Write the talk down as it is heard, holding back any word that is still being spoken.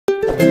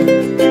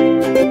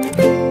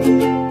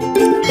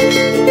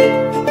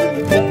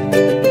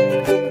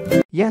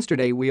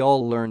Yesterday we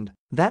all learned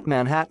that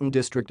Manhattan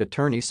District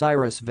Attorney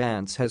Cyrus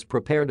Vance has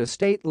prepared a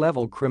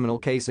state-level criminal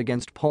case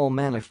against Paul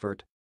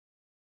Manafort.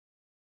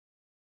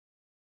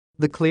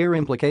 The clear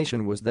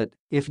implication was that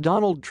if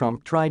Donald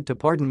Trump tried to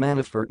pardon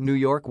Manafort, New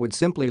York would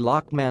simply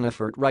lock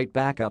Manafort right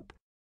back up.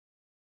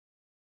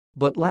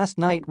 But last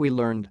night we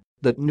learned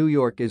that New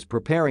York is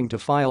preparing to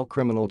file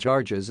criminal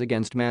charges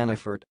against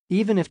Manafort,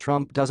 even if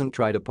Trump doesn't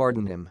try to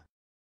pardon him.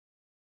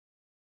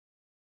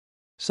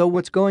 So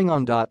what's going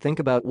on? Think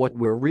about what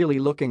we're really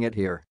looking at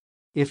here.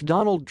 If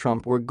Donald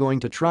Trump were going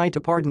to try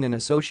to pardon an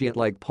associate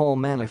like Paul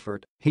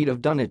Manafort, he'd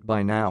have done it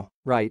by now,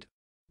 right?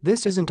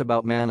 This isn't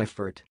about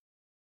Manafort.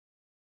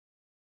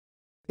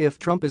 If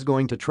Trump is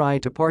going to try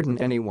to pardon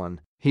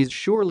anyone, he's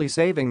surely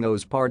saving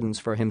those pardons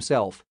for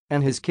himself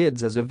and his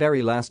kids as a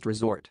very last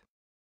resort.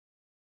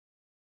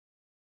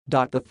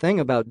 The thing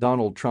about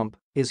Donald Trump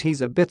is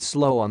he's a bit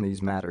slow on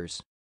these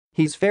matters.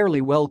 He's fairly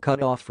well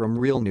cut off from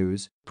real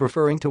news,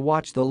 preferring to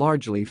watch the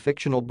largely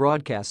fictional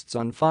broadcasts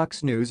on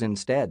Fox News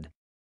instead.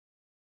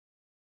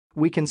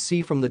 We can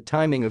see from the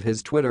timing of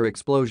his Twitter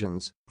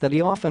explosions that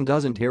he often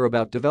doesn't hear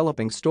about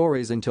developing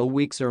stories until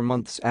weeks or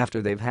months after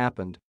they've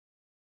happened.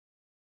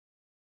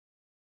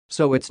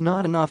 So it's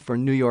not enough for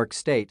New York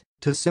State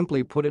to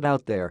simply put it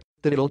out there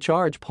that it'll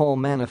charge Paul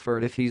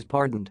Manafort if he's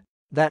pardoned.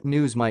 That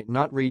news might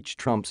not reach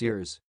Trump's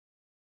ears.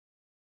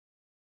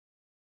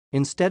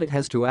 Instead, it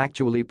has to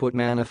actually put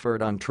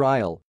Manafort on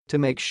trial to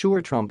make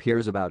sure Trump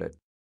hears about it.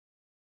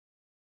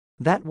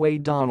 That way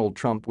Donald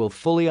Trump will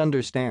fully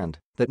understand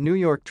that New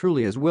York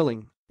truly is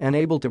willing and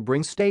able to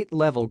bring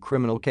state-level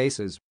criminal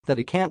cases that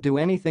he can't do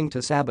anything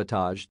to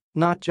sabotage,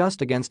 not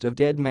just against a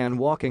dead man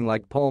walking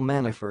like Paul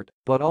Manafort,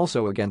 but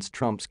also against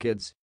Trump's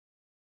kids.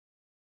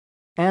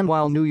 And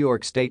while New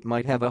York State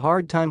might have a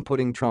hard time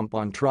putting Trump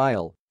on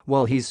trial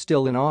while he's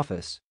still in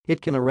office, it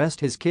can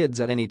arrest his kids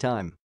at any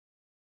time.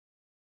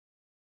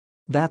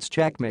 That's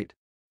checkmate.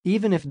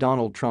 Even if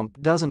Donald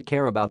Trump doesn't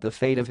care about the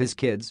fate of his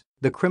kids,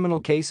 the criminal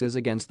cases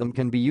against them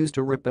can be used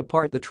to rip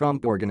apart the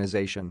Trump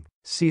organization,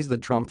 seize the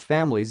Trump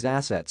family's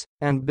assets,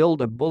 and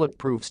build a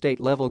bulletproof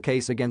state-level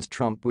case against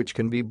Trump which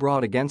can be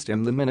brought against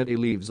him the minute he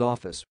leaves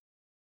office.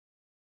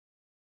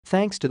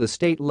 Thanks to the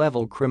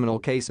state-level criminal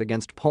case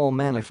against Paul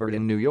Manafort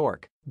in New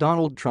York,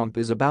 Donald Trump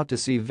is about to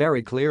see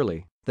very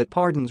clearly that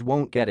pardons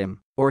won't get him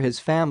or his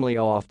family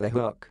off the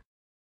hook.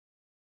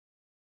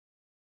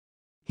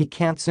 He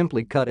can't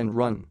simply cut and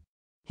run.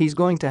 He's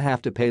going to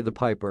have to pay the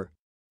piper.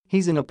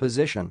 He's in a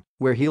position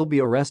where he'll be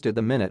arrested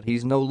the minute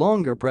he's no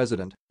longer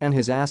president, and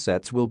his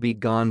assets will be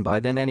gone by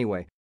then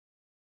anyway.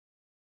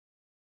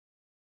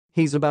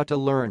 He's about to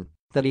learn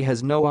that he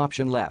has no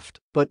option left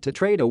but to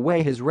trade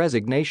away his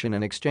resignation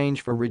in exchange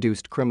for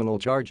reduced criminal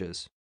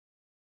charges.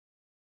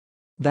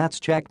 That's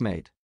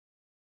checkmate.